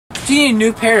Do you need a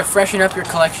new pair to freshen up your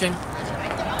collection?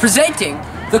 Presenting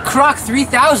the Croc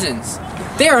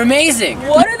 3000s. They are amazing.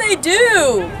 What do they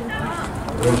do?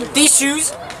 These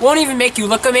shoes won't even make you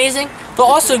look amazing, they'll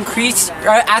also increase your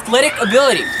athletic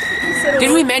ability.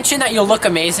 Did we mention that you'll look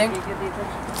amazing?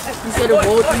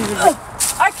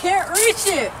 I can't reach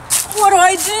it. What do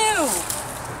I do?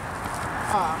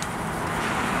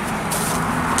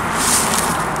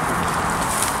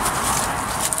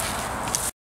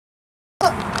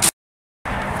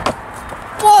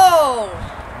 Whoa!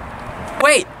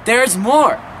 Wait, there's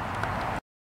more!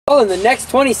 Call in the next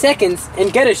 20 seconds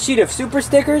and get a sheet of super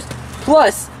stickers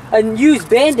plus a used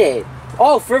band-aid,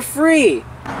 all for free!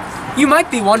 You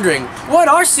might be wondering, what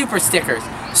are super stickers?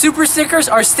 Super stickers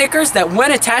are stickers that,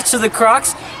 when attached to the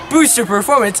Crocs, boost your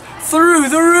performance through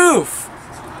the roof!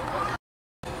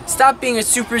 Stop being a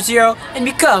super zero and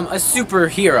become a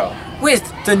superhero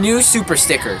with the new super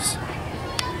stickers.